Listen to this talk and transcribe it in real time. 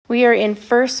We are in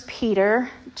 1 Peter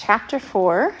chapter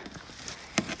 4.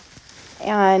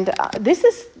 And this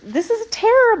is a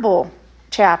terrible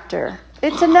chapter.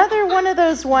 It's another one of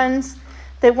those ones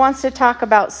that wants to talk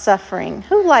about suffering.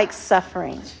 Who likes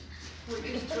suffering?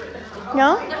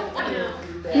 No?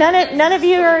 None of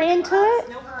you are into it?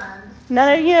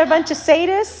 None of you are a bunch of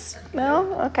sadists?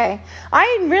 No? Okay.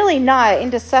 I'm really not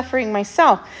into suffering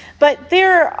myself. But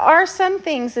there are some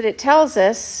things that it tells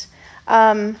us.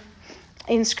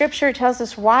 In Scripture, it tells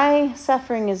us why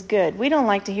suffering is good. We don't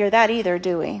like to hear that either,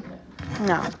 do we?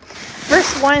 No.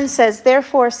 Verse 1 says,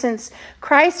 "Therefore, since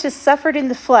Christ has suffered in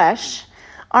the flesh,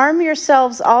 arm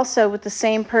yourselves also with the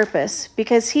same purpose,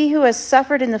 because he who has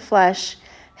suffered in the flesh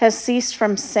has ceased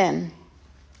from sin."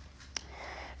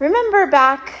 Remember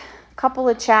back a couple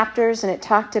of chapters, and it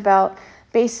talked about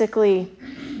basically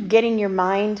getting your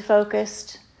mind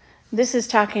focused. This is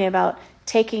talking about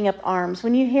taking up arms.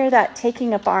 When you hear that,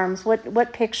 taking up arms,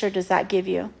 what picture does that give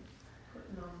you?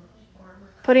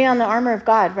 Putting on the armor of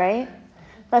God, right?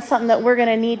 That's something that we're going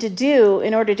to need to do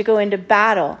in order to go into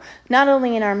battle, not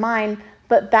only in our mind,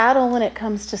 but battle when it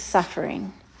comes to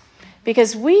suffering.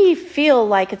 Because we feel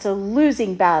like it's a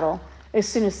losing battle as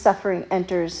soon as suffering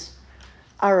enters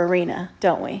our arena,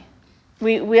 don't we?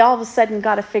 We all of a sudden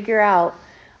got to figure out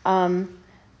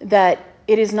that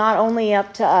it is not only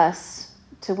up to us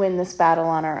to win this battle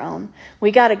on our own.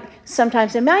 We got to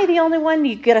sometimes, am I the only one?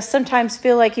 You got to sometimes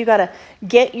feel like you got to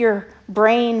get your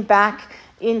brain back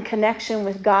in connection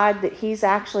with God, that he's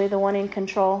actually the one in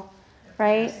control,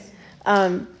 right?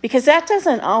 Because that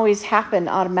doesn't always happen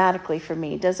automatically for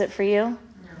me. Does it for you?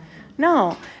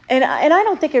 No. And I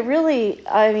don't think it really,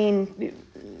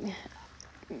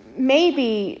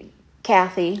 maybe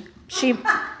Kathy, she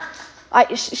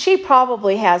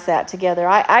probably has that together.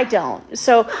 I don't.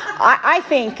 So I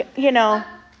think,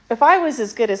 if I was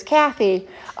as good as Kathy,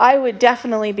 I would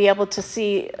definitely be able to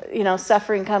see,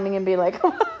 suffering coming and be like,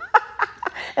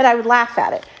 and I would laugh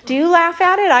at it. Do you laugh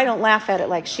at it? I don't laugh at it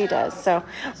like she does. So,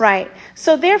 right.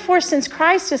 So therefore, since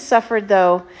Christ has suffered,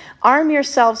 though, arm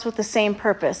yourselves with the same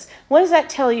purpose. What does that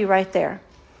tell you right there?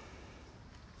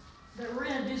 That we're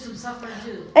going to do some suffering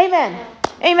too. Amen.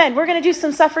 Amen. We're going to do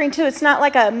some suffering too. It's not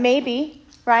like a maybe,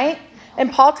 right?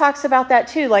 And Paul talks about that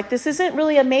too. Like, this isn't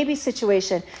really a maybe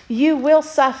situation. You will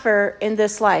suffer in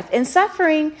this life. And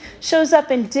suffering shows up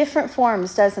in different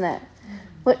forms, doesn't it?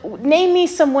 Name me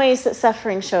some ways that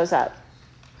suffering shows up.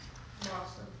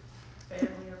 Loss of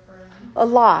family or friends. A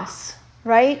loss,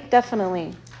 right?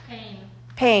 Definitely.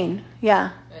 Pain,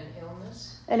 yeah.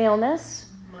 An illness.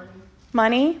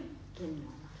 Money.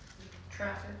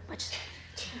 Traffic.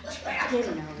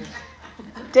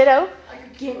 Ditto.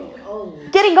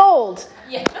 Getting old.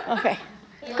 Yeah. Okay.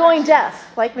 Going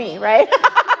deaf, like me, right?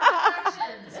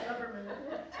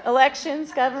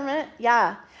 Elections, government,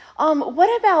 yeah.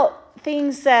 What about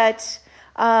things that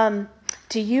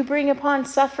do you bring upon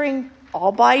suffering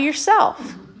all by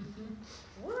yourself?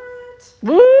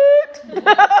 What?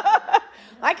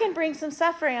 I can bring some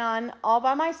suffering on all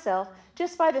by myself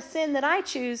just by the sin that I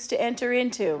choose to enter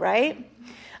into, right?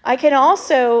 I can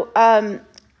also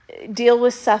deal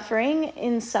with suffering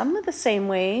in some of the same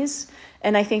ways,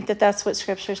 and I think that that's what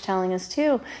Scripture is telling us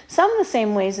too. Some of the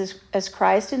same ways as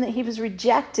Christ, in that he was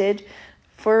rejected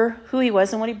for who he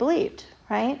was and what he believed,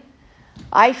 right?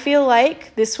 I feel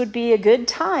like this would be a good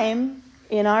time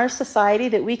in our society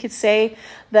that we could say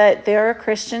that there are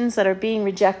Christians that are being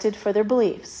rejected for their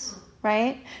beliefs,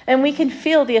 right? And we can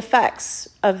feel the effects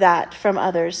of that from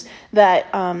others that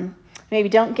maybe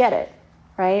don't get it,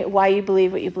 right? Why you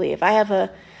believe what you believe. I have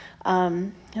a,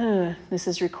 this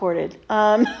is recorded.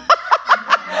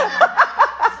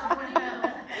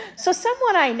 So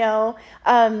someone I know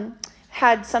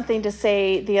had something to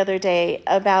say the other day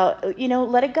about,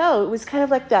 let it go. It was kind of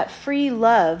like that free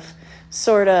love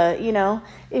sort of,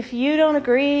 if you don't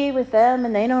agree with them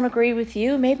and they don't agree with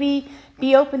you, maybe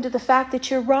be open to the fact that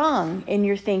you're wrong in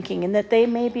your thinking and that they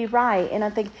may be right. And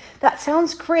I think that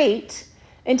sounds great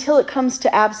until it comes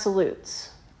to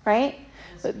absolutes, right?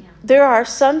 But there are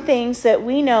some things that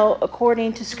we know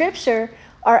according to Scripture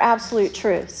are absolute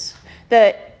truths.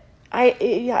 That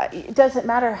it doesn't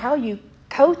matter how you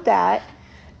coat that,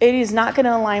 it is not going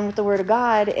to align with the Word of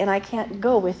God, and I can't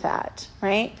go with that,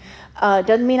 right?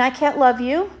 Doesn't mean I can't love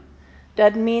you.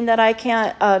 Doesn't mean that I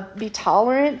can't be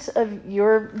tolerant of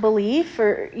your belief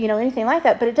or, anything like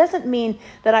that. But it doesn't mean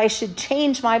that I should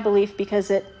change my belief because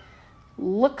it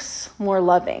looks more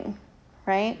loving,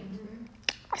 right?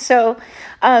 So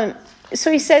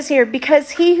he says here,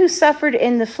 because he who suffered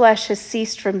in the flesh has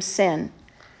ceased from sin.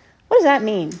 What does that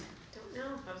mean? Don't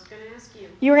know. I was going to ask you.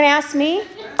 You were going to ask me?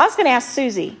 I was going to ask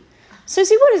Susie.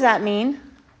 Susie, what does that mean?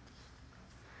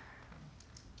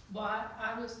 Well,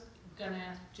 I was going to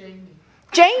ask Jamie.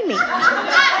 Jamie.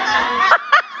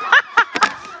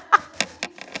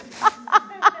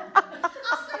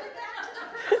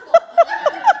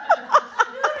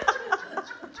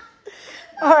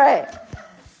 All right.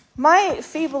 My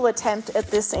feeble attempt at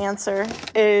this answer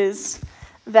is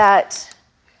that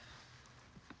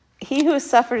he who has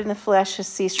suffered in the flesh has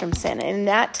ceased from sin. And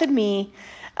that, to me,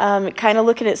 kind of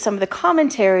looking at some of the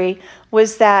commentary,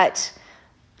 was that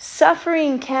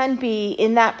suffering can be,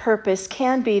 in that purpose,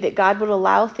 can be that God would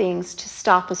allow things to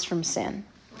stop us from sin.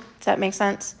 Does that make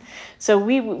sense? So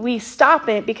we stop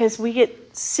it because we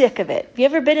get sick of it. Have you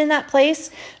ever been in that place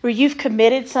where you've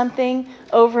committed something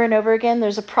over and over again?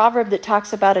 There's a proverb that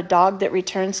talks about a dog that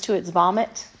returns to its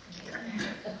vomit,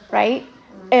 right?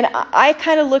 And I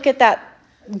kind of look at that.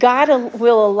 God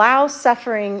will allow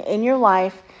suffering in your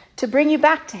life to bring you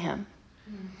back to him.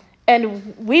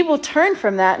 And we will turn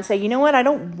from that and say, you know what? I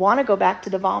don't want to go back to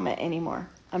the vomit anymore.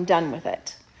 I'm done with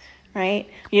it. Right?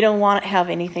 You don't want to have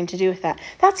anything to do with that.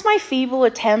 That's my feeble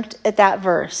attempt at that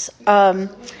verse.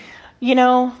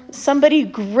 Somebody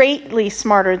greatly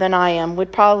smarter than I am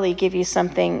would probably give you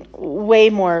something way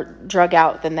more drug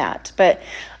out than that. But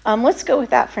let's go with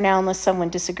that for now, unless someone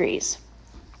disagrees.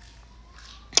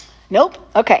 Nope?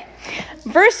 Okay.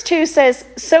 Verse 2 says,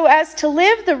 so as to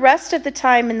live the rest of the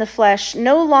time in the flesh,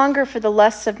 no longer for the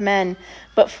lusts of men,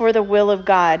 but for the will of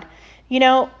God.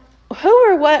 Who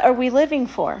or what are we living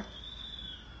for?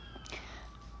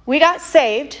 We got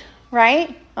saved,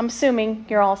 right? I'm assuming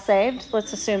you're all saved.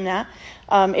 Let's assume that.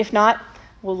 If not,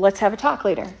 well, let's have a talk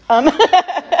later.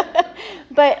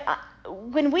 But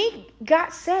when we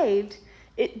got saved,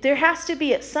 there has to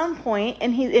be at some point,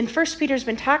 and 1 Peter's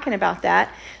been talking about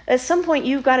that, at some point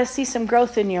you've got to see some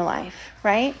growth in your life,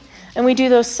 right? And we do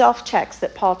those self-checks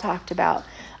that Paul talked about.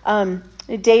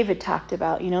 David talked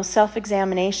about,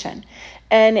 self-examination.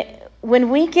 And when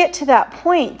we get to that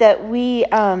point that we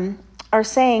are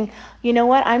saying, you know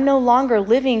what, I'm no longer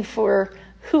living for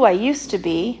who I used to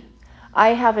be. I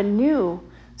have a new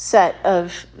set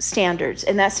of standards,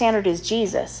 and that standard is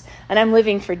Jesus. And I'm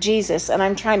living for Jesus, and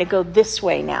I'm trying to go this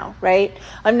way now, right?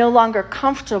 I'm no longer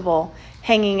comfortable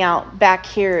hanging out back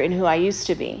here in who I used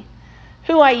to be.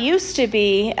 Who I used to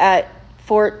be at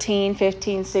 14,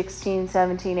 15, 16,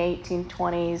 17, 18,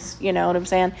 20s, you know what I'm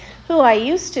saying? Who I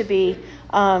used to be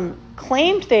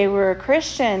claimed they were a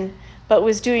Christian, but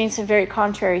was doing some very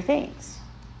contrary things,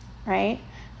 right?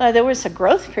 There was a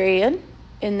growth period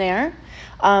in there,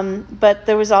 but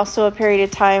there was also a period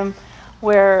of time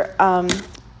where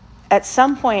at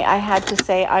some point I had to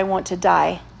say, I want to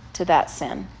die to that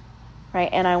sin, right?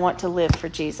 And I want to live for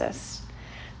Jesus.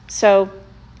 So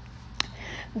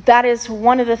that is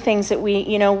one of the things that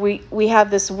we have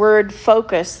this word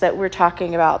focus that we're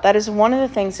talking about. That is one of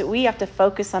the things that we have to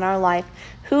focus on our life.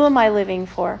 Who am I living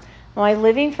for? Am I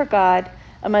living for God?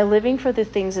 Am I living for the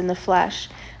things in the flesh?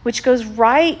 Which goes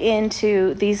right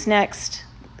into these next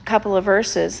couple of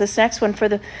verses. This next one, for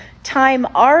the time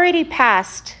already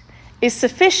past is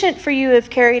sufficient for you who have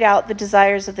carried out the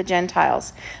desires of the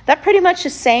Gentiles. That pretty much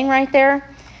is saying right there,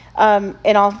 and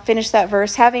I'll finish that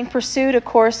verse, having pursued a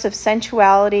course of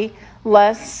sensuality,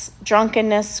 lusts,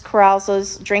 drunkenness,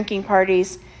 carousals, drinking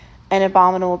parties, and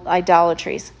abominable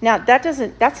idolatries. Now,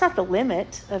 that's not the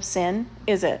limit of sin,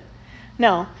 is it?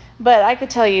 No. But I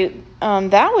could tell you,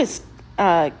 that was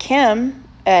Kim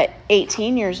at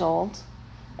 18 years old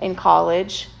in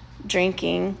college,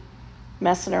 drinking,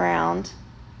 messing around.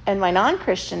 And my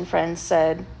non-Christian friends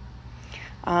said,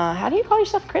 how do you call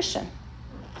yourself a Christian?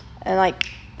 And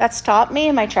that stopped me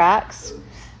in my tracks.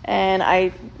 And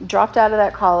I dropped out of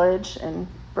that college and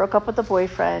broke up with a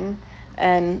boyfriend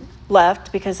and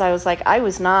left because I was I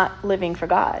was not living for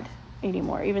God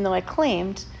anymore, even though I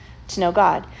claimed to know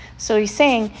God. So he's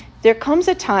saying there comes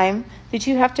a time that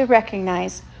you have to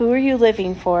recognize who are you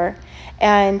living for,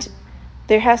 and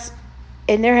there has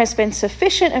been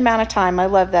sufficient amount of time. I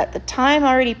love that. The time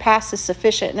already passed is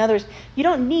sufficient. In other words, you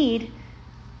don't need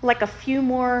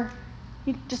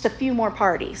just a few more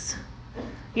parties.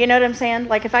 You know what I'm saying?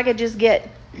 If I could just get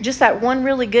just that one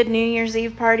really good New Year's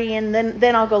Eve party, and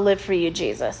then I'll go live for you,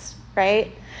 Jesus,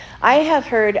 right? I have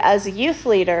heard as a youth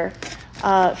leader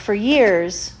for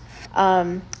years,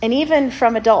 and even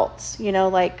from adults,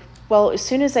 as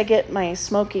soon as I get my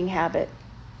smoking habit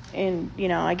and,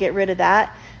 I get rid of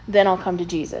that, then I'll come to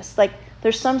Jesus.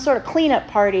 There's some sort of cleanup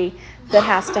party that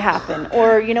has to happen.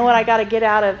 Or, you know what, I got to get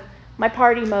out of my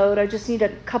party mode. I just need a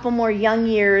couple more young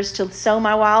years to sow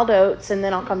my wild oats, and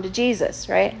then I'll come to Jesus,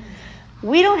 right?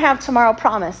 We don't have tomorrow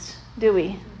promised, do we?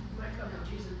 You might come to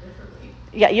Jesus differently.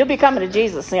 Yeah, you'll be coming to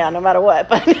Jesus, no matter what.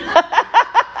 But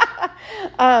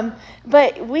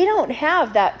But we don't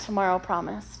have that tomorrow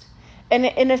promised. And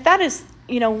if that is,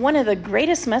 one of the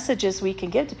greatest messages we can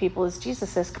give to people is Jesus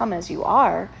says, come as you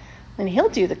are, then he'll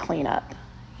do the cleanup,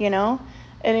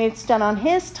 and it's done on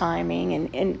his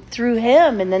timing and through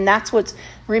him. And then that's what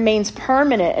remains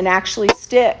permanent and actually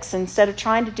sticks instead of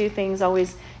trying to do things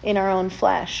always in our own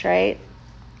flesh, right?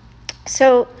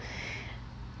 So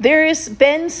there has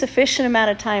been sufficient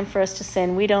amount of time for us to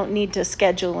sin. We don't need to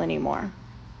schedule anymore.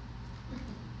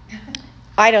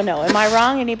 I don't know. Am I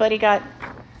wrong? Anybody got...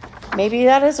 Maybe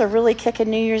that is a really kicking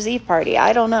New Year's Eve party.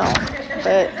 I don't know.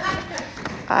 But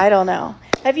I don't know.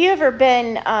 Have you ever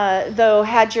been,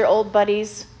 had your old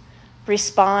buddies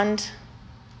respond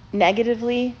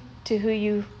negatively to who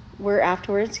you were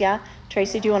afterwards? Yeah?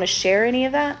 Tracy, do you want to share any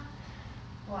of that?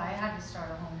 Well, I had to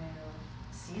start a whole new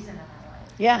season of my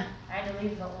life. Yeah. I had to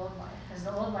leave the old life because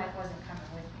the old life wasn't coming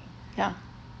with me. Yeah.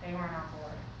 They weren't on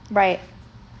board. Right.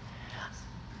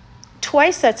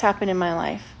 Twice that's happened in my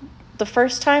life. The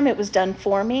first time it was done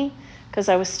for me because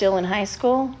I was still in high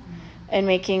school and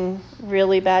making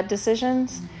really bad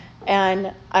decisions.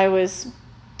 And I was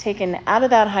taken out of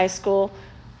that high school,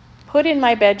 put in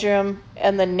my bedroom,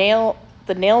 and the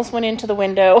nails went into the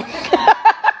window.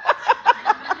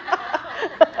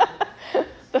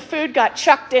 The food got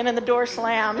chucked in and the door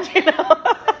slammed,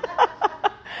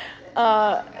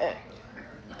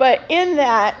 But in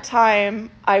that time,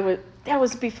 that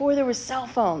was before there were cell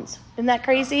phones. Isn't that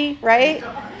crazy? Right?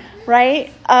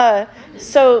 Right?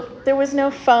 So there was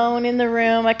no phone in the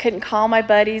room. I couldn't call my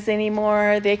buddies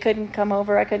anymore. They couldn't come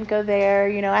over. I couldn't go there.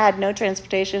 I had no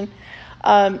transportation.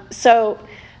 So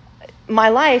my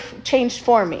life changed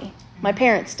for me. My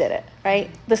parents did it,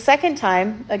 right? The second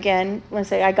time, again,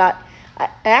 I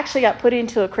actually got put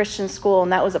into a Christian school,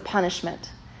 and that was a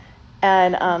punishment.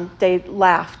 And they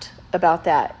laughed about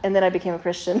that. And then I became a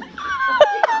Christian.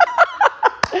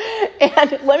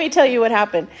 And let me tell you what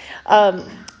happened.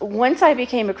 Once I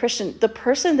became a Christian, the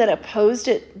person that opposed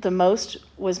it the most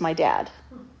was my dad.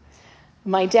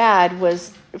 My dad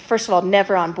was, first of all,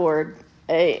 never on board.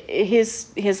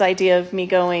 His idea of me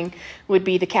going would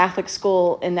be the Catholic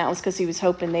school, and that was because he was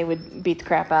hoping they would beat the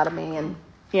crap out of me. And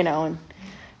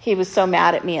he was so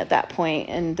mad at me at that point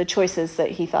and the choices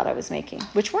that he thought I was making,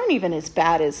 which weren't even as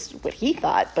bad as what he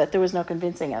thought, but there was no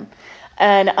convincing him.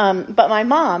 And but my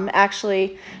mom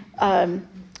actually,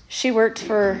 she worked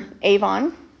for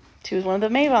Avon. She was one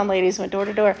of the Avon ladies, went door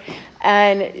to door,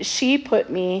 and she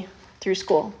put me through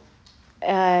school.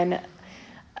 And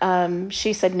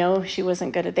she said no, she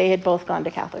wasn't good at. They had both gone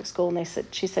to Catholic school, and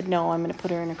she said no, I'm going to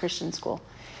put her in a Christian school.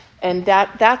 And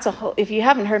that's a whole. If you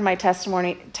haven't heard my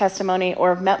testimony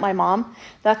or met my mom,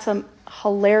 that's a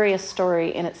hilarious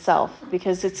story in itself,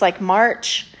 because it's like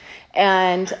March,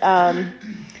 and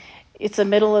it's the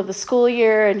middle of the school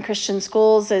year, and Christian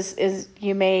schools, as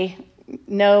you may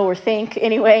know or think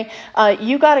anyway,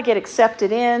 you got to get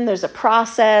accepted in. There's a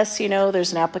process,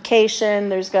 there's an application,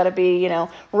 there's got to be,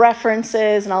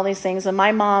 references and all these things. And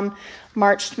my mom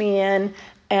marched me in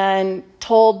and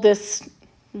told this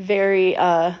very,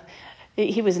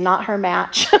 he was not her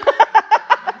match,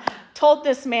 told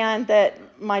this man that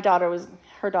her daughter was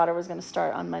going to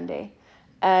start on Monday.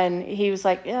 And he was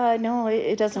like, no,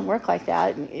 it doesn't work like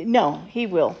that. No, she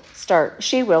will start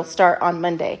on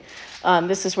Monday.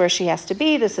 This is where she has to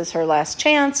be. This is her last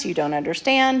chance. You don't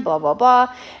understand, blah, blah,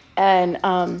 blah.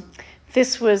 And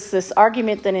this was this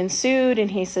argument that ensued. And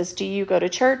he says, do you go to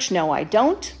church? No, I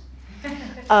don't.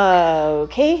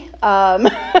 Okay.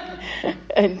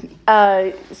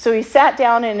 So he sat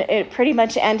down, and it pretty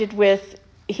much ended with,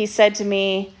 he said to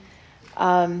me,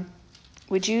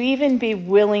 would you even be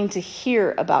willing to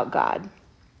hear about God?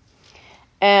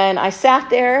 And I sat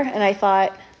there and I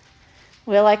thought,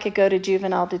 well, I could go to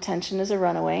juvenile detention as a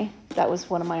runaway. That was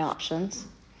one of my options.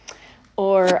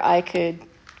 Or I could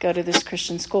go to this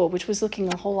Christian school, which was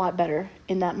looking a whole lot better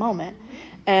in that moment.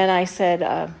 And I said,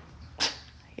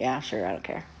 yeah, sure, I don't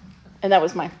care. And that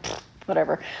was my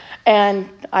whatever. And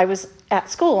I was at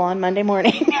school on Monday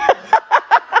morning.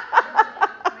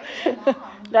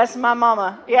 That's my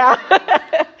mama. Yeah.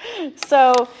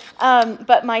 So,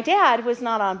 but my dad was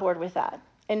not on board with that.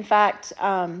 In fact,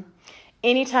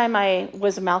 anytime I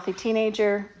was a mouthy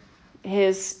teenager,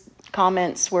 his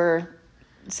comments were,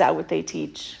 is that what they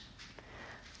teach?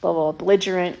 Blah, blah,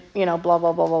 belligerent, blah, blah,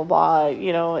 blah, blah, blah,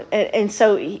 And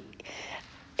so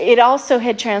it also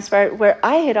had transpired where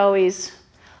I had always,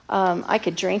 I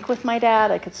could drink with my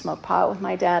dad. I could smoke pot with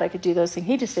my dad. I could do those things.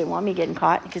 He just didn't want me getting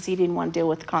caught because he didn't want to deal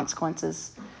with the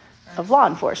consequences of law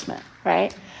enforcement,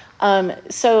 right?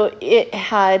 So it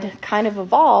had kind of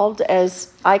evolved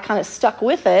as I kind of stuck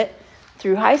with it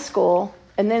through high school.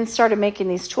 and then started making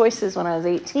these choices when I was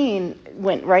 18,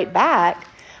 went right back,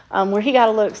 where he got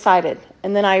a little excited.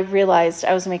 And then I realized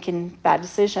I was making bad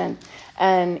decision.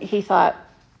 And he thought,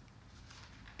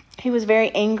 he was very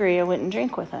angry I wouldn't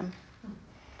drink with him.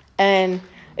 And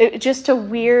it just a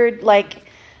weird, let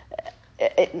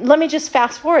me just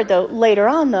fast forward though. Later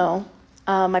on though,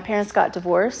 my parents got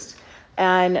divorced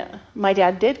and my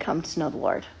dad did come to know the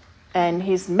Lord. And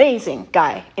he's an amazing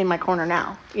guy in my corner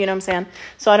now. You know what I'm saying?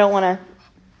 So I don't want to,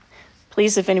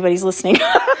 please, if anybody's listening,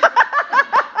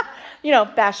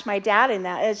 bash my dad in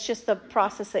that. It's just the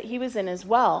process that he was in as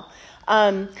well.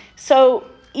 So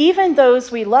even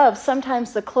those we love,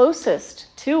 sometimes the closest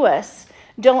to us,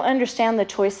 don't understand the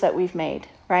choice that we've made,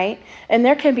 right? And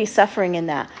there can be suffering in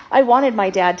that. I wanted my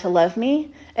dad to love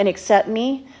me and accept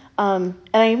me. And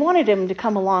I wanted him to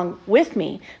come along with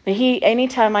me. But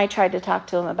anytime I tried to talk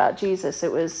to him about Jesus,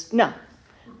 it was, no,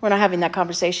 we're not having that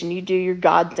conversation. You do your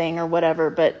God thing or whatever,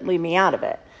 but leave me out of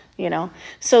it,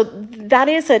 So that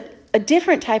is a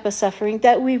different type of suffering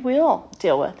that we will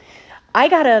deal with. I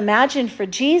got to imagine for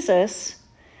Jesus,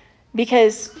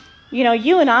 because,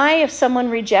 you and I, if someone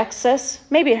rejects us,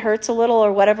 maybe it hurts a little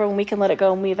or whatever, and we can let it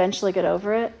go and we eventually get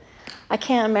over it. I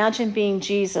can't imagine being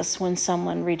Jesus when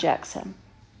someone rejects him.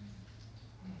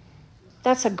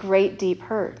 That's a great deep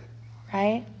hurt,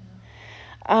 right?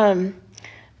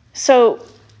 So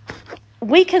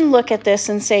we can look at this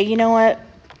and say, you know what?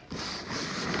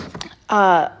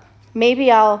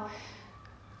 Maybe I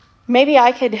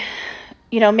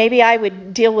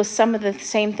would deal with some of the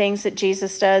same things that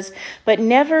Jesus does, but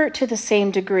never to the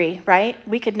same degree, right?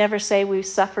 We could never say we've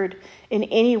suffered in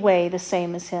any way the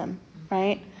same as him,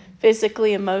 right?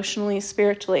 Physically, emotionally,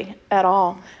 spiritually, at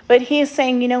all. But he is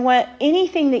saying, you know what?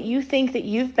 Anything that you think that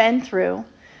you've been through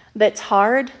that's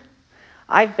hard,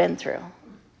 I've been through,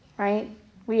 right?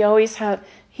 We always have,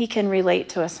 he can relate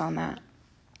to us on that.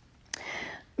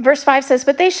 Verse 5 says,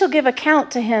 but they shall give account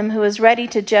to him who is ready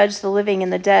to judge the living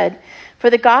and the dead.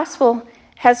 For the gospel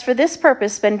has for this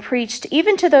purpose been preached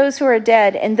even to those who are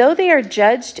dead, and though they are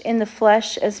judged in the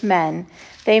flesh as men,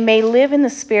 they may live in the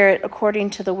spirit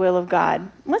according to the will of God.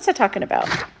 What's that talking about?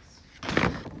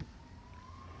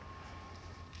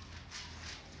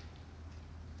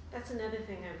 That's another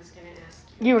thing I was going to ask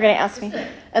you. You were going to ask me?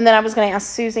 And then I was going to ask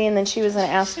Susie, and then she was going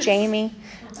to ask Jamie.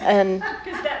 And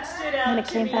because that stood out when it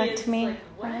came back to me.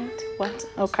 like, Right? What?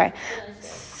 Okay.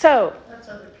 So, That's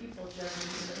other people judging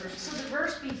the verse. So the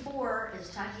verse before is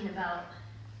talking about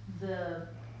the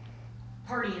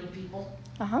partying people.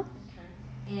 uh-huh.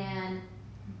 And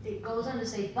it goes on to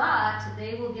say, but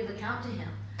they will give account to him.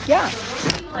 Yeah. So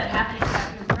those people that haven't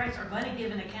accepted Christ are going to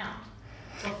give an account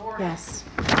before Yes.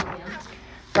 him.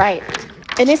 Right.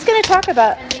 And it's going to talk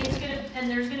about... And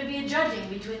there's going to be a judging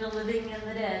between the living and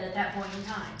the dead at that point in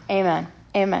time. Amen.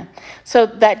 Amen. So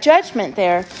that judgment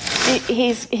there,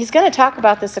 he's going to talk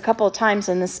about this a couple of times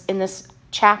in this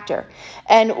chapter.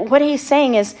 And what he's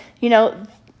saying is,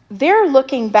 they're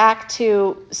looking back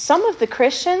to some of the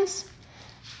Christians,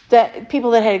 that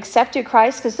people that had accepted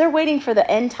Christ, because they're waiting for the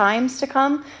end times to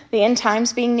come. The end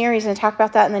times being near, he's going to talk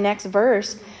about that in the next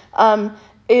verse,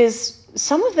 is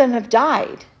some of them have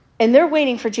died, and they're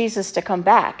waiting for Jesus to come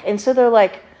back. And so they're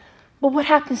like, well, what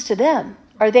happens to them?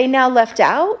 Are they now left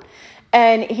out?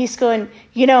 And he's going,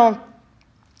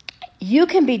 you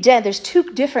can be dead. There's two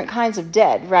different kinds of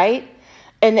dead, right?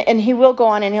 And he will go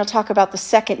on and he'll talk about the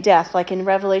second death, like in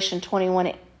Revelation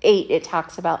 21:8, it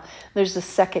talks about there's the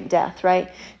second death,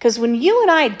 right? Because when you and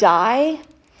I die,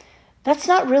 that's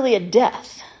not really a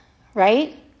death,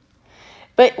 right?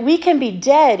 But we can be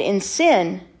dead in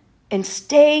sin and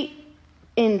stay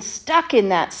stuck in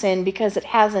that sin because it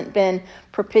hasn't been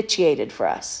propitiated for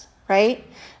us, right?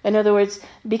 In other words,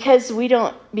 because you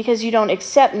don't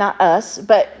accept, not us,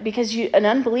 but because an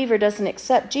unbeliever doesn't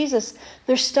accept Jesus,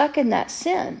 they're stuck in that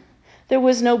sin. There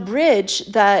was no bridge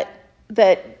that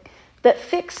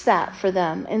fixed that for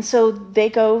them. And so they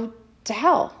go to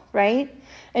hell, right?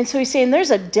 And so he's saying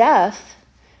there's a death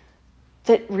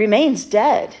that remains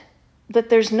dead,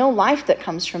 that there's no life that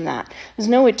comes from that. There's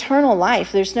no eternal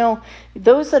life. Those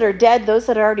that are dead, those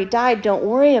that already died, don't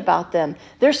worry about them.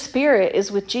 Their spirit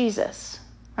is with Jesus.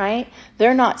 Right?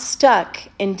 They're not stuck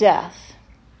in death.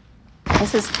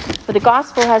 This is, for the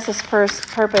gospel has this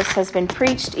purpose has been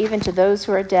preached even to those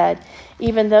who are dead.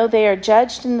 Even though they are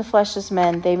judged in the flesh as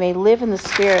men, they may live in the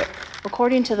spirit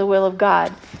according to the will of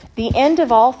God. The end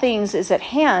of all things is at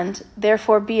hand.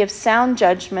 Therefore be of sound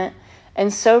judgment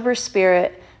and sober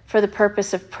spirit for the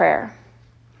purpose of prayer.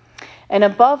 And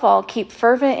above all, keep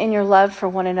fervent in your love for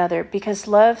one another, because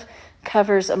love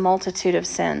covers a multitude of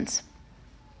sins.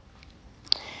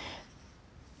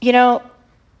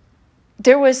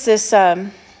 there was this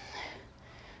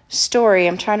story.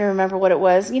 I'm trying to remember what it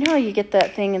was. You know how you get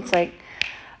that thing? It's like,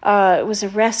 it was a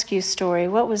rescue story.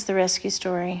 What was the rescue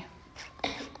story?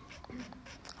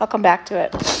 I'll come back to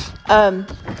it.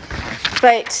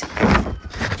 But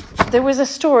there was a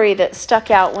story that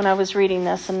stuck out when I was reading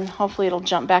this, and hopefully it'll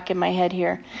jump back in my head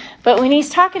here. But when he's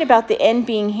talking about the end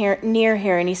being near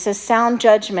here, and he says sound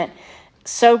judgment,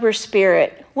 sober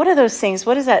spirit, what are those things?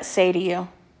 What does that say to you?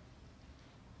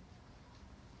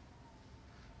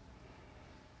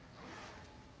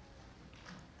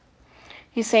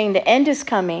 He's saying the end is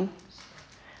coming,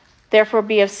 therefore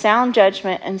be of sound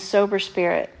judgment and sober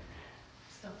spirit.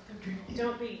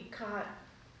 Don't be caught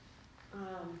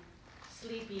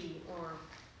sleepy or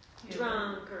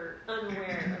drunk or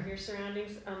unaware of your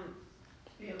surroundings.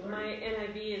 My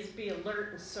NIV is be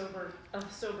alert and sober,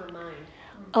 of sober mind.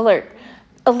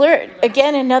 Alert.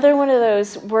 Again, another one of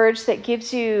those words that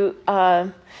gives you,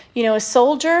 a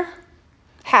soldier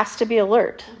has to be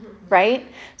alert, right?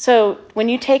 So when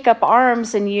you take up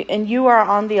arms and you are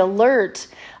on the alert,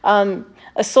 a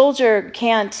soldier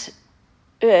can't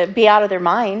be out of their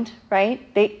mind,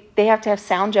 right? They have to have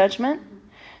sound judgment.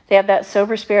 They have that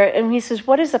sober spirit. And he says,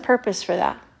 what is the purpose for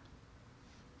that?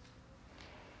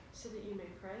 So that you may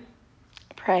pray.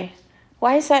 Pray.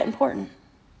 Why is that important?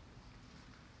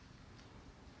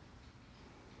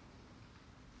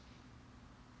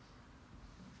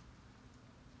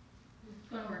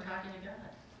 When we're talking to God.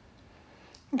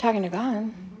 I'm talking to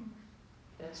God.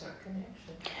 That's our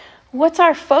connection. What's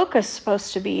our focus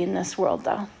supposed to be in this world,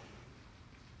 though?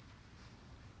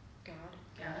 God.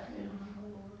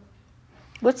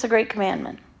 What's the great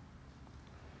commandment?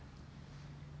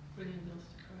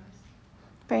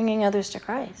 Bringing others to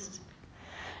Christ.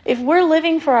 If we're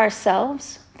living for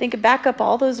ourselves, back up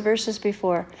all those verses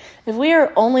before. If we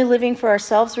are only living for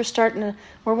ourselves,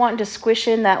 we're wanting to squish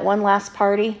in that one last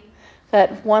party,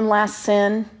 that one last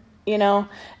sin,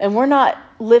 and we're not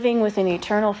living with an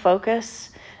eternal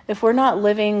focus. If we're not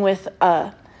living with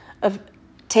of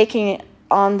taking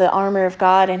on the armor of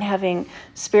God and having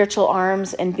spiritual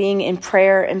arms and being in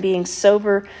prayer and being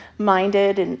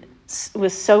sober-minded and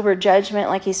with sober judgment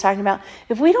like he's talking about,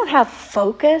 if we don't have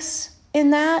focus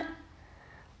in that,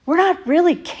 we're not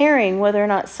really caring whether or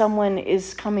not someone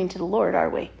is coming to the Lord, are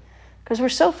we? Because we're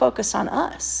so focused on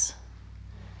us.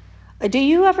 Do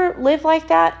you ever live like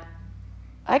that?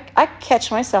 I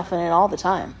catch myself in it all the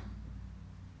time.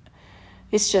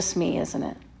 It's just me, isn't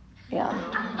it? Yeah,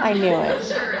 I knew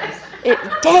it.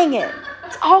 Dang it.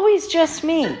 It's always just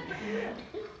me.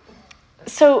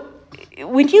 So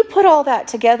when you put all that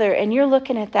together and you're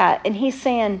looking at that and he's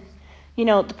saying,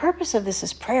 the purpose of this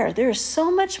is prayer. There is so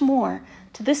much more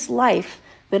to this life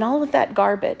than all of that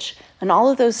garbage and all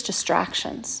of those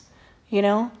distractions.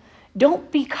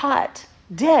 Don't be caught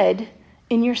dead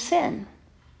in your sin.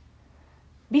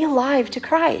 Be alive to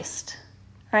Christ,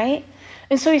 right?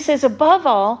 And so he says, above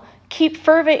all, keep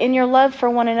fervent in your love for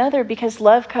one another because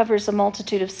love covers a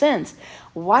multitude of sins.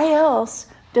 Why else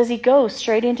does he go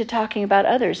straight into talking about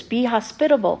others? Be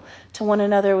hospitable to one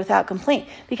another without complaint.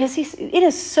 Because it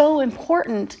is so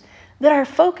important that our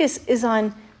focus is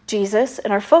on Jesus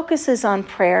and our focus is on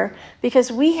prayer because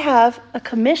we have a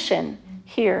commission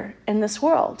here in this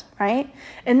world, right?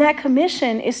 And that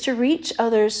commission is to reach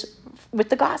others with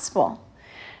the gospel.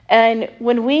 And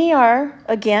when we are,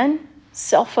 again,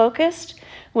 self-focused,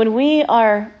 when we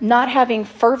are not having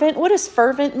fervent, what does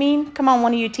fervent mean? Come on,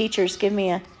 one of you teachers, give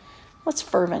me what's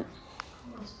fervent?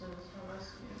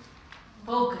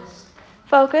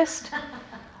 Focused.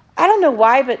 I don't know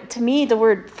why, but to me, the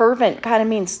word fervent kind of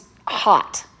means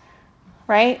hot,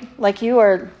 right? Like you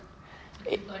are...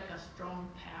 Like a strong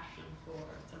passion for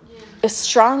something. A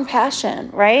strong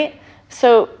passion, right?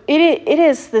 So it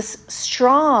is this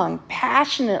strong,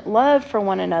 passionate love for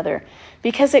one another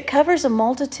because it covers a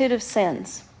multitude of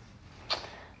sins.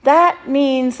 That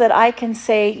means that I can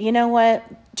say, you know what,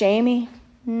 Jamie,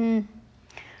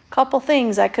 couple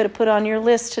things I could have put on your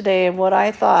list today of what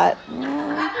I thought.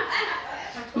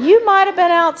 You might have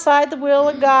been outside the will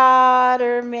of God,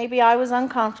 or maybe I was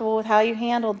uncomfortable with how you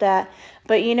handled that.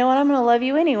 But you know what? I'm going to love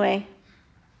you anyway.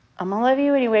 I'm going to love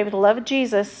you anyway with the love of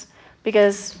Jesus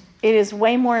because it is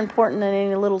way more important than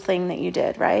any little thing that you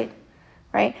did, right?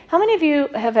 Right? How many of you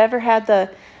have ever had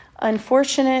the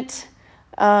unfortunate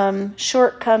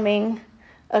shortcoming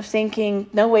of thinking,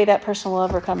 no way that person will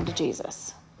ever come to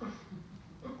Jesus?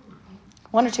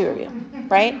 One or two of you,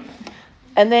 right?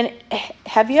 And then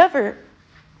have you ever,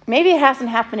 maybe it hasn't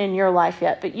happened in your life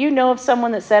yet, but you know of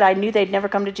someone that said, I knew they'd never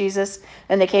come to Jesus,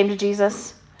 and they came to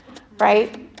Jesus,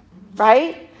 right?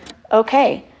 Right?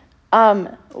 Okay.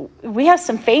 We have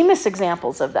some famous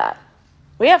examples of that,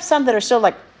 We have some that are still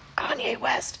like Kanye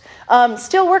West,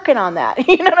 still working on that.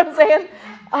 You know what I'm saying?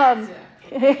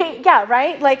 Yeah,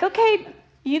 right? Like, okay,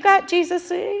 you got Jesus,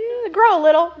 grow a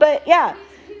little, but yeah.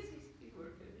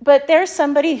 But there's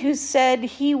somebody who said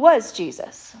he was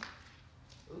Jesus.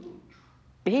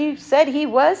 He said he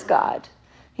was God.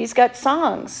 He's got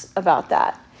songs about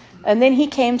that. And then he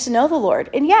came to know the Lord.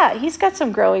 And yeah, he's got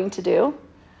some growing to do.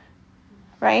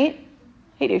 Right?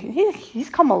 He's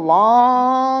come a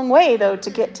long way, though, to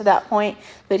get to that point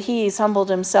that he's humbled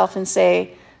himself and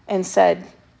said,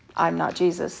 I'm not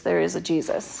Jesus. There is a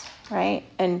Jesus. Right?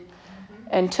 And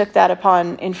took that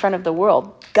upon in front of the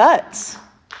world. Guts.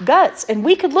 And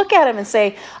we could look at him and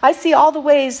say, I see all the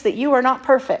ways that you are not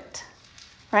perfect.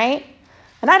 Right?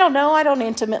 And I don't know. I don't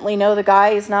intimately know the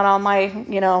guy. He's not on my,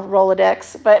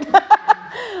 Rolodex. But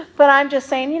but I'm just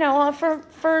saying,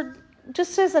 for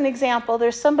just as an example,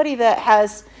 there's somebody that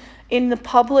has, in the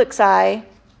public's eye,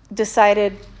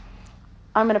 decided,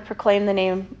 I'm going to proclaim the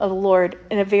name of the Lord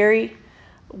in a very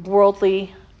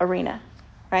worldly arena,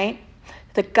 right?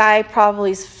 The guy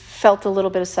probably felt a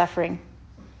little bit of suffering.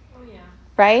 Oh, yeah.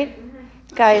 Right?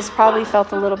 The guy has probably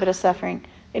felt a little bit of suffering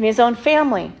in his own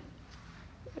family.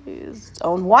 His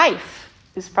own wife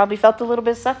has probably felt a little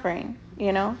bit of suffering,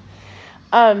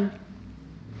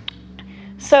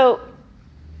 So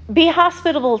be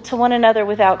hospitable to one another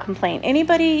without complaint.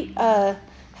 Anybody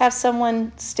have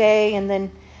someone stay and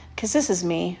then, because this is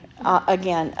me,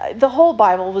 again, the whole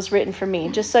Bible was written for me,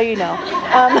 just so you know.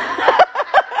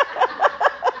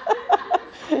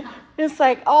 It's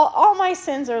like all my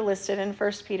sins are listed in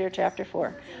 1 Peter chapter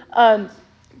 4.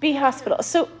 Be hospitable.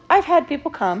 So I've had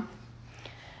people come.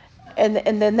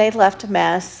 And then they left a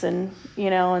mess, and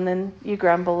and then you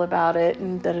grumble about it,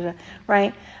 and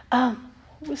right?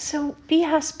 So be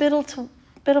hospitable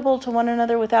to one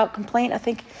another without complaint. I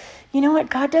think, you know what?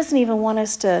 God doesn't even want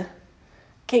us to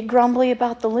get grumbly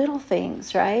about the little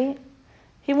things, right?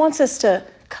 He wants us to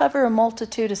cover a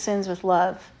multitude of sins with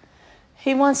love.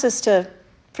 He wants us to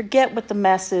forget what the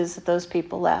mess is that those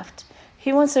people left.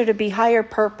 He wants there to be higher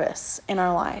purpose in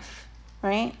our life,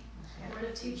 right? We're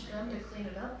going to teach them to clean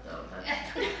it up, though.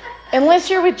 Unless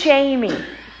you're with Jamie.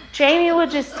 Jamie will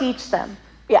just teach them.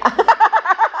 Yeah.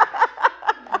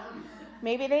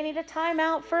 Maybe they need a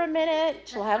timeout for a minute.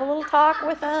 She'll have a little talk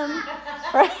with them.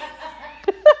 Right?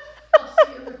 I'll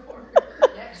see in the corner.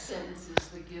 The next sentence is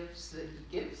the gifts that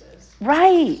he gives us.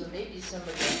 Right. So maybe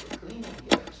somebody else for cleaning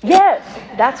gifts. Yes,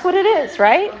 that's what it is,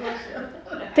 right?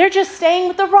 They're just staying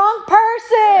with the wrong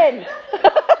person.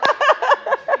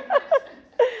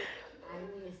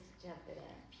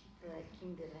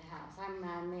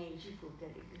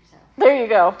 There you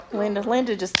go.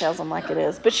 Linda just tells them like it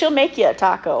is. But she'll make you a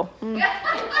taco.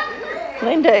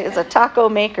 Linda is a taco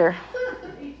maker.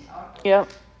 Yep.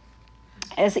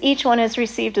 As each one has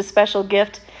received a special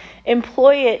gift,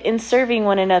 employ it in serving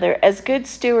one another as good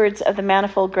stewards of the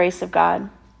manifold grace of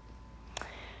God.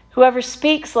 Whoever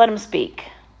speaks, let him speak.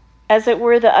 As it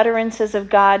were the utterances of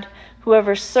God,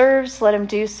 whoever serves, let him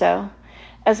do so,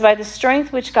 as by the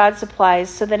strength which God supplies,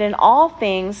 so that in all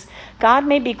things God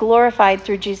may be glorified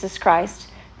through Jesus Christ,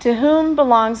 to whom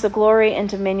belongs the glory and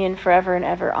dominion forever and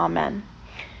ever. Amen.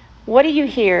 What do you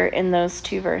hear in those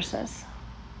two verses?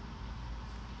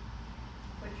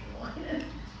 What you're wanted.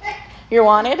 You're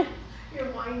wanted?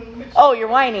 You're whining. Oh, you're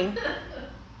whining.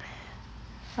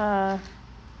 Whatever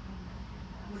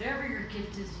your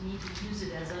gift is, you need to use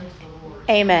it as unto the Lord.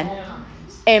 Amen. At all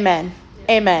times. Amen.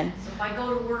 Amen. So if I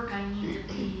go to work, I need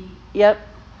to be Yep.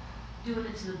 doing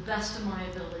it to the best of my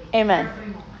ability. Amen. Every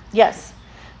moment. Yes.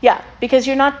 Yeah, because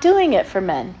you're not doing it for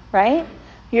men, right?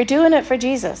 You're doing it for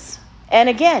Jesus. And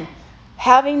again,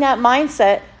 having that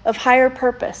mindset of higher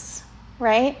purpose,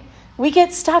 right? We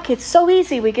get stuck. It's so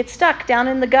easy. We get stuck down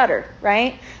in the gutter,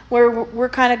 right? Where we're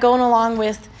kind of going along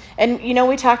with, and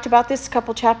we talked about this a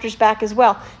couple chapters back as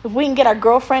well. If we can get our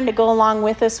girlfriend to go along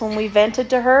with us when we vented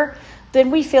to her, then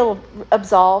we feel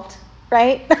absolved,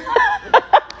 right?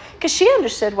 Because she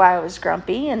understood why I was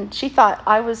grumpy, and she thought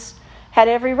I had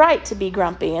every right to be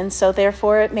grumpy, and so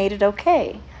therefore it made it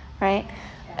okay, right?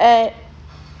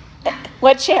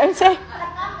 What'd Sharon say?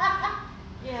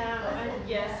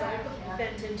 Yes, I've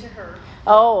vented to her.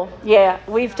 Oh, yeah,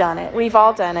 we've done it. We've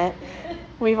all done it.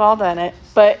 We've all done it.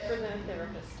 But For the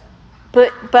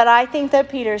therapist. but I think that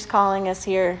Peter's calling us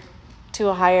here to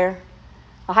a higher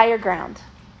ground,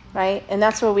 right? And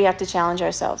that's where we have to challenge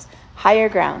ourselves. Higher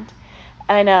ground.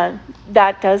 And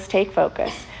that does take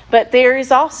focus. But there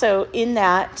is also in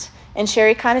that, and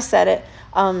Sherry kind of said it,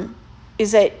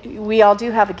 is that we all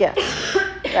do have a gift,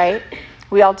 right?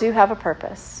 We all do have a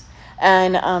purpose.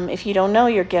 And if you don't know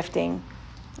your gifting,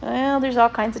 Well, there's all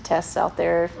kinds of tests out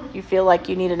there if you feel like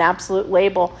you need an absolute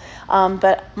label.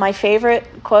 But my favorite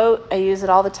quote, I use it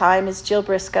all the time, is Jill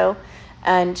Briscoe.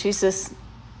 And she's this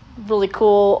really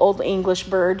cool old English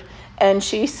bird. And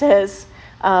she says,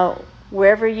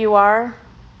 wherever you are,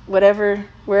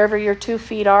 wherever your 2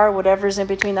 feet are, whatever's in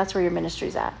between, that's where your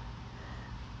ministry's at.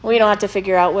 We don't have to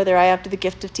figure out whether I have the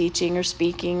gift of teaching or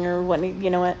speaking or what, you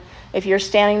know what. If you're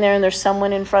standing there and there's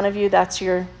someone in front of you, that's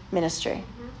your ministry.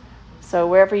 So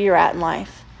wherever you're at in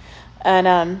life.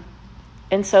 And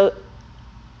so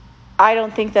I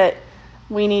don't think that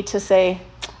we need to say,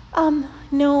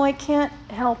 no, I can't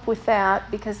help with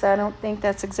that because I don't think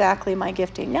that's exactly my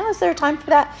gifting. Now, is there a time for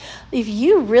that? If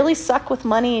you really suck with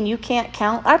money and you can't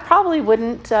count, I probably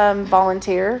wouldn't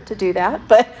volunteer to do that.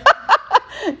 But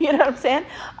you know what I'm saying?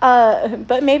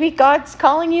 But maybe God's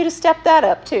calling you to step that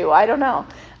up too. I don't know.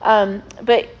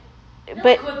 But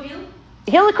Equip you.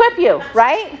 He'll equip you,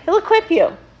 right? He'll equip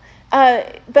you.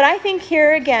 But I think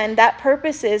here again, that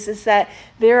purpose is that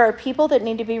there are people that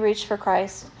need to be reached for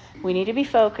Christ. We need to be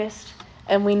focused,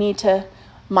 and we need to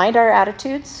mind our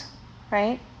attitudes,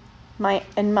 right?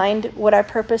 Mind what our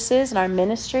purpose is and our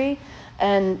ministry,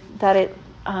 and that it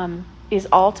is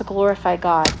all to glorify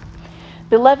God.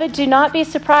 Beloved, do not be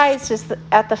surprised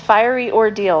at the fiery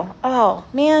ordeal. Oh,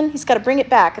 man, he's got to bring it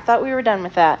back. I thought we were done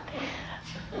with that.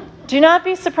 Do not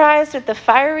be surprised at the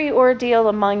fiery ordeal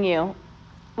among you,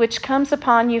 which comes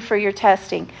upon you for your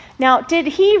testing. Now, did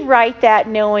he write that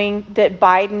knowing that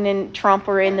Biden and Trump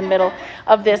were in the middle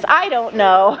of this? I don't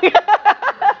know.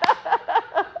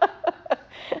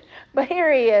 But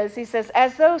here he is. He says,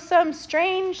 as though some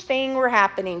strange thing were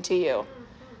happening to you.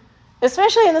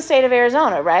 Especially in the state of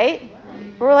Arizona, right?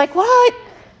 We're like, what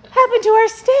happened to our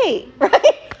state,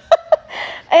 right?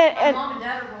 My mom and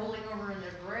dad are rolling over in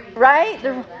their grave.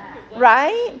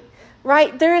 Right?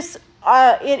 Right. There's,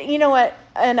 you know what?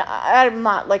 And I'm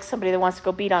not like somebody that wants to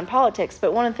go beat on politics,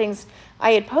 but one of the things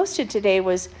I had posted today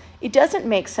was, it doesn't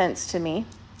make sense to me.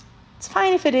 It's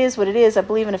fine if it is what it is. I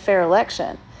believe in a fair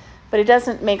election, but it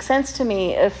doesn't make sense to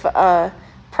me if a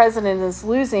president is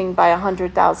losing by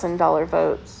 $100,000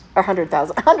 votes. Or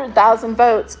 100,000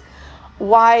 votes,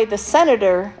 why the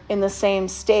senator in the same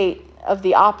state of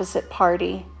the opposite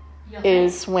party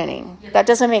is winning. That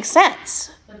doesn't make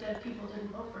sense. But that people didn't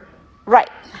vote for him. Right.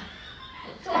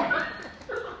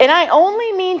 And I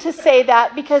only mean to say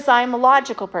that because I'm a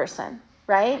logical person,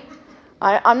 right?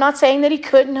 I'm not saying that he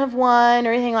couldn't have won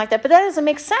or anything like that, but that doesn't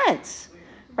make sense,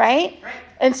 right?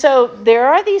 And so there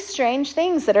are these strange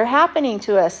things that are happening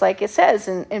to us, like it says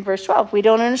in verse 12. We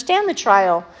don't understand the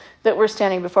trial that we're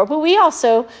standing before, but we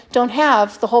also don't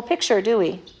have the whole picture, do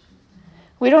we?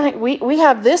 We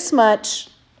have this much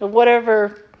of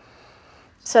whatever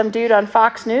some dude on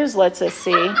Fox News lets us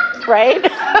see, right?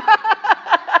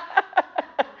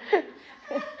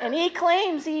 And he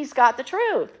claims he's got the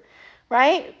truth,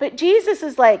 right? But Jesus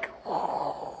is like,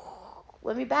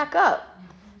 let me back up.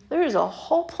 There's a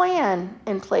whole plan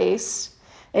in place.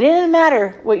 And it doesn't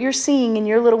matter what you're seeing in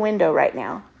your little window right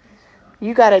now.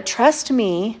 You got to trust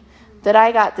me that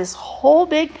I got this whole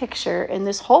big picture and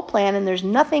this whole plan, and there's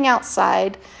nothing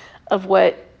outside of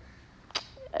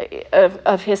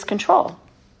of his control.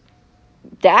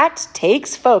 That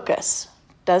takes focus,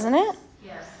 doesn't it?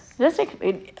 Yes.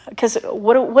 Because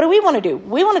what do we want to do?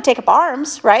 We want to take up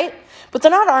arms, right? But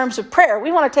they're not arms of prayer.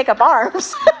 We want to take up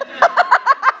arms.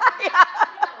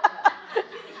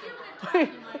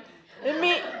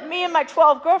 Me and my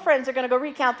 12 girlfriends are going to go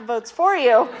recount the votes for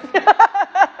you.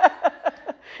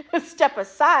 Step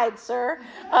aside, sir.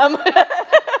 We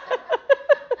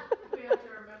have to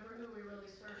remember who we really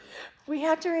serve. We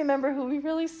have to remember who we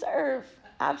really serve.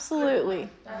 Absolutely.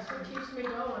 That's what keeps me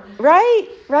going.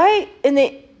 Right. And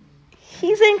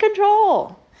he's in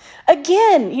control.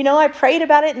 Again, I prayed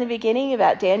about it in the beginning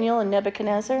about Daniel and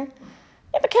Nebuchadnezzar.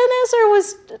 Nebuchadnezzar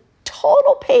was a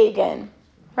total pagan,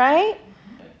 right?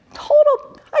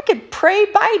 I could pray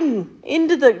Biden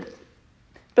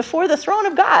before the throne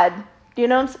of God.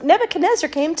 Nebuchadnezzar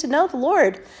came to know the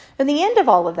Lord in the end of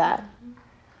all of that.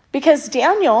 Because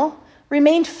Daniel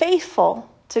remained faithful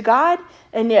to God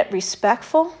and yet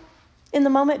respectful in the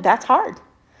moment. That's hard.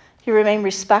 He remained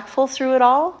respectful through it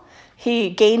all. He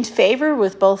gained favor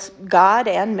with both God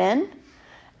and men.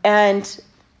 And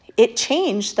it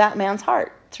changed that man's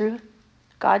heart through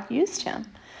God used him.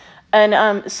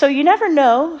 And so you never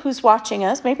know who's watching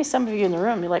us. Maybe some of you in the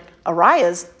room, you're like,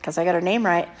 Ariah's, because I got her name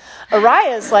right.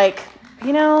 Ariah's like,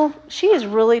 she is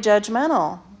really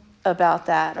judgmental about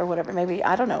that or whatever. Maybe,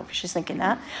 I don't know if she's thinking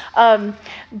that.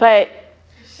 But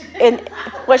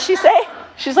what'd she say?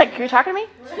 She's like, you're talking to me?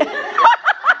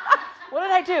 What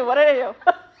did I do?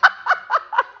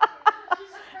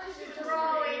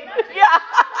 Yeah,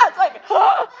 it's like,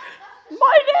 oh,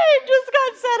 my name just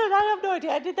got said, and I have no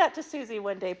idea. I did that to Susie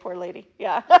one day, poor lady.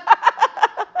 Yeah.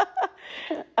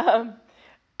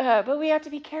 But we have to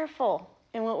be careful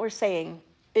in what we're saying.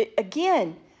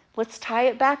 Again, let's tie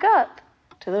it back up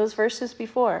to those verses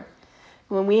before.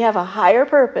 When we have a higher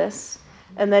purpose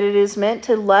and that it is meant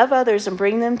to love others and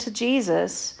bring them to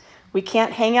Jesus, we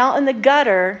can't hang out in the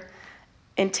gutter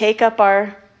and take up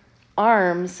our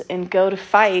arms and go to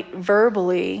fight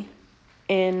verbally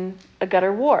in a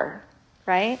gutter war,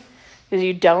 right? Because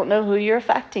you don't know who you're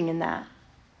affecting in that,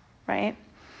 right?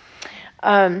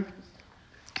 Oh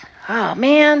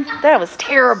man, that was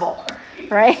terrible,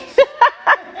 right?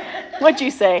 What'd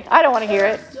you say? I don't want to hear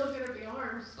it. It's still gonna be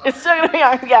arms. It's still going to be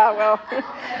arms. Yeah, well,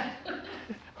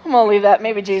 I'm going to leave that.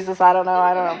 Maybe Jesus, I don't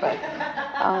know, but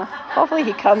hopefully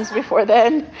he comes before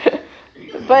then.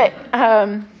 But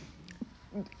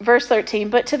verse 13,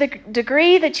 but to the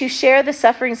degree that you share the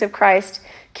sufferings of Christ,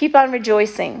 keep on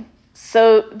rejoicing,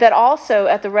 so that also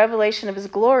at the revelation of his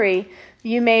glory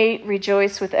you may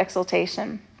rejoice with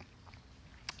exultation.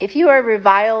 If you are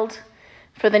reviled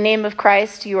for the name of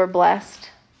Christ, you are blessed,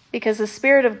 because the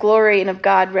Spirit of glory and of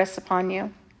God rests upon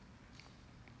you.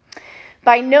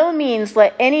 By no means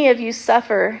let any of you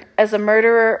suffer as a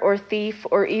murderer or thief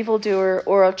or evildoer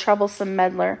or a troublesome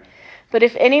meddler. But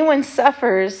if anyone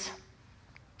suffers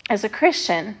as a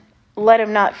Christian, let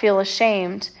him not feel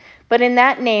ashamed, but in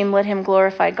that name let him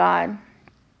glorify God.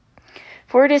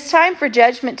 For it is time for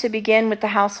judgment to begin with the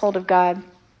household of God.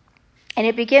 And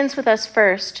it begins with us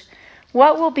first.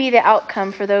 What will be the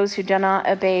outcome for those who do not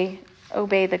obey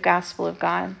the gospel of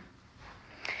God?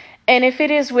 And if it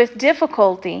is with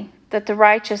difficulty that the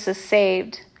righteous is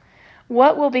saved,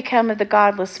 what will become of the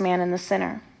godless man and the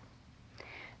sinner?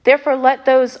 Therefore, let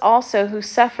those also who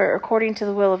suffer according to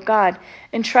the will of God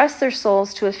entrust their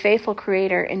souls to a faithful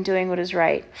Creator in doing what is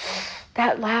right.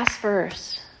 That last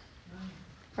verse,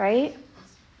 right?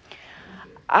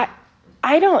 I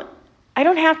don't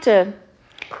have to,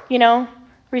 where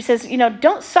he says,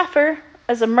 don't suffer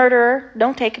as a murderer.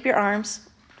 Don't take up your arms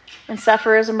and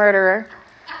suffer as a murderer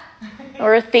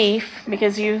or a thief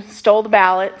because you stole the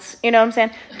ballots. You know what I'm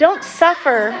saying? Don't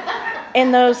suffer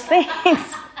in those things.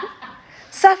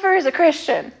 Suffer as a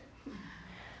Christian.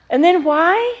 And then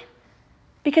why?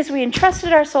 Because we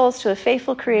entrusted our souls to a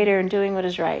faithful Creator in doing what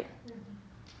is right.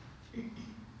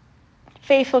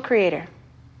 Faithful Creator.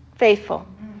 Faithful.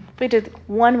 We did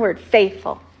one word,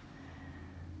 faithful.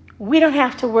 We don't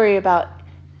have to worry about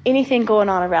anything going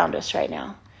on around us right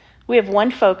now. We have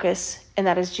one focus, and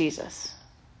that is Jesus.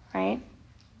 Right?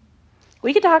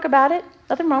 We could talk about it.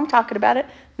 Nothing wrong with talking about it.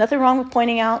 Nothing wrong with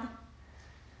pointing out,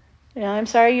 I'm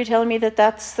sorry you're telling me that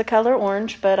that's the color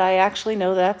orange, but I actually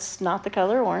know that's not the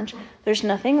color orange. There's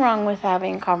nothing wrong with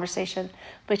having a conversation,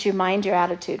 but you mind your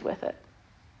attitude with it.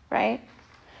 Right?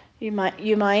 You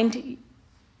mind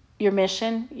your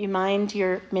mission. You mind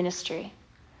your ministry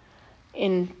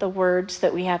in the words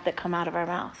that we have that come out of our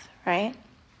mouth. Right?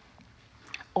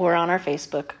 Or on our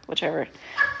Facebook, whichever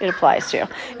it applies to.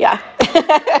 Yeah.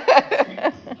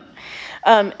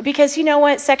 Because you know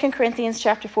what? 2 Corinthians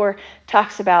chapter 4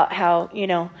 talks about how,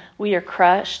 we are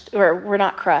crushed, or we're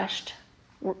not crushed.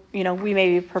 We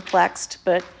may be perplexed,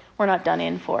 but we're not done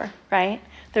in for, right?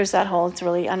 There's that whole,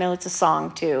 I know it's a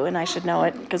song too, and I should know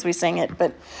it because we sing it.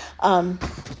 But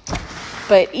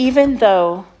even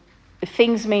though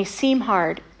things may seem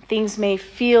hard, things may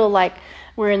feel like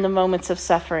we're in the moments of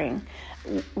suffering,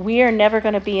 we are never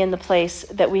going to be in the place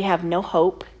that we have no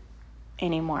hope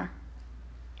anymore.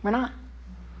 We're not.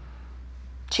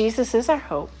 Jesus is our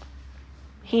hope.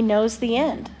 He knows the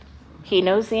end. He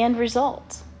knows the end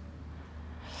result.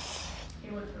 He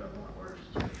went through a lot worse.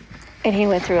 And he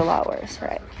went through a lot worse,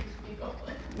 right?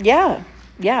 Yeah.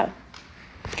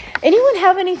 Anyone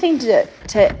have anything to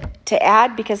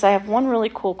add? Because I have one really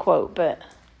cool quote, but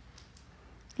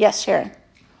yes, Sharon.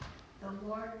 The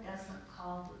Lord doesn't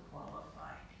call the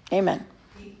qualified. Amen.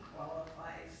 He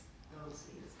qualifies those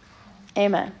he has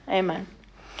called. Amen.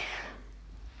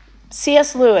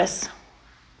 C.S. Lewis,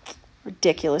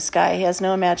 ridiculous guy. He has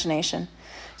no imagination.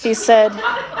 He said,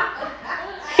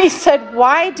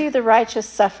 why do the righteous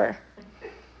suffer?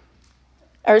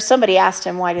 Or somebody asked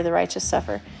him, why do the righteous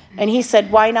suffer? And he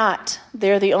said, why not?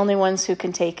 They're the only ones who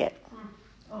can take it.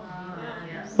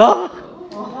 Yes.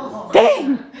 Oh,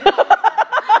 dang.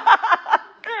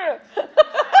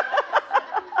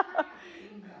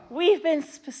 We've been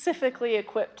specifically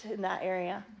equipped in that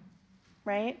area,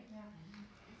 right?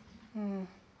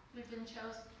 We've been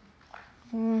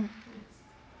chosen.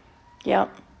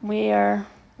 Yep, we are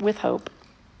with hope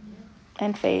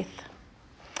and faith.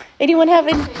 Anyone have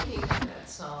any? Thinking of that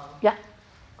song. Yeah.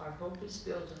 Our hope is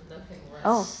built on nothing less.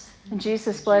 Oh, and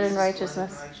Jesus' blood and Jesus'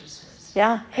 righteousness. blood and righteousness.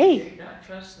 Yeah. I Hey. dare not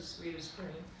trust the sweetest frame.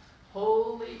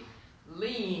 Wholly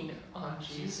lean on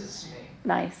Jesus' name.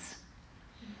 Nice.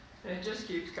 And it just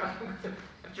keeps going.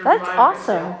 That's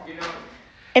awesome. You know.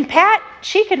 And Pat,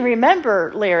 she can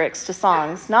remember lyrics to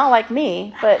songs, not like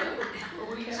me, but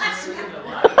Well, we used to sing it a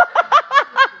lot.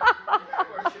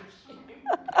 Worship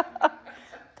team.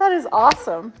 that is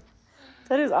awesome.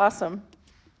 That is awesome.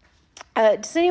 Does anyone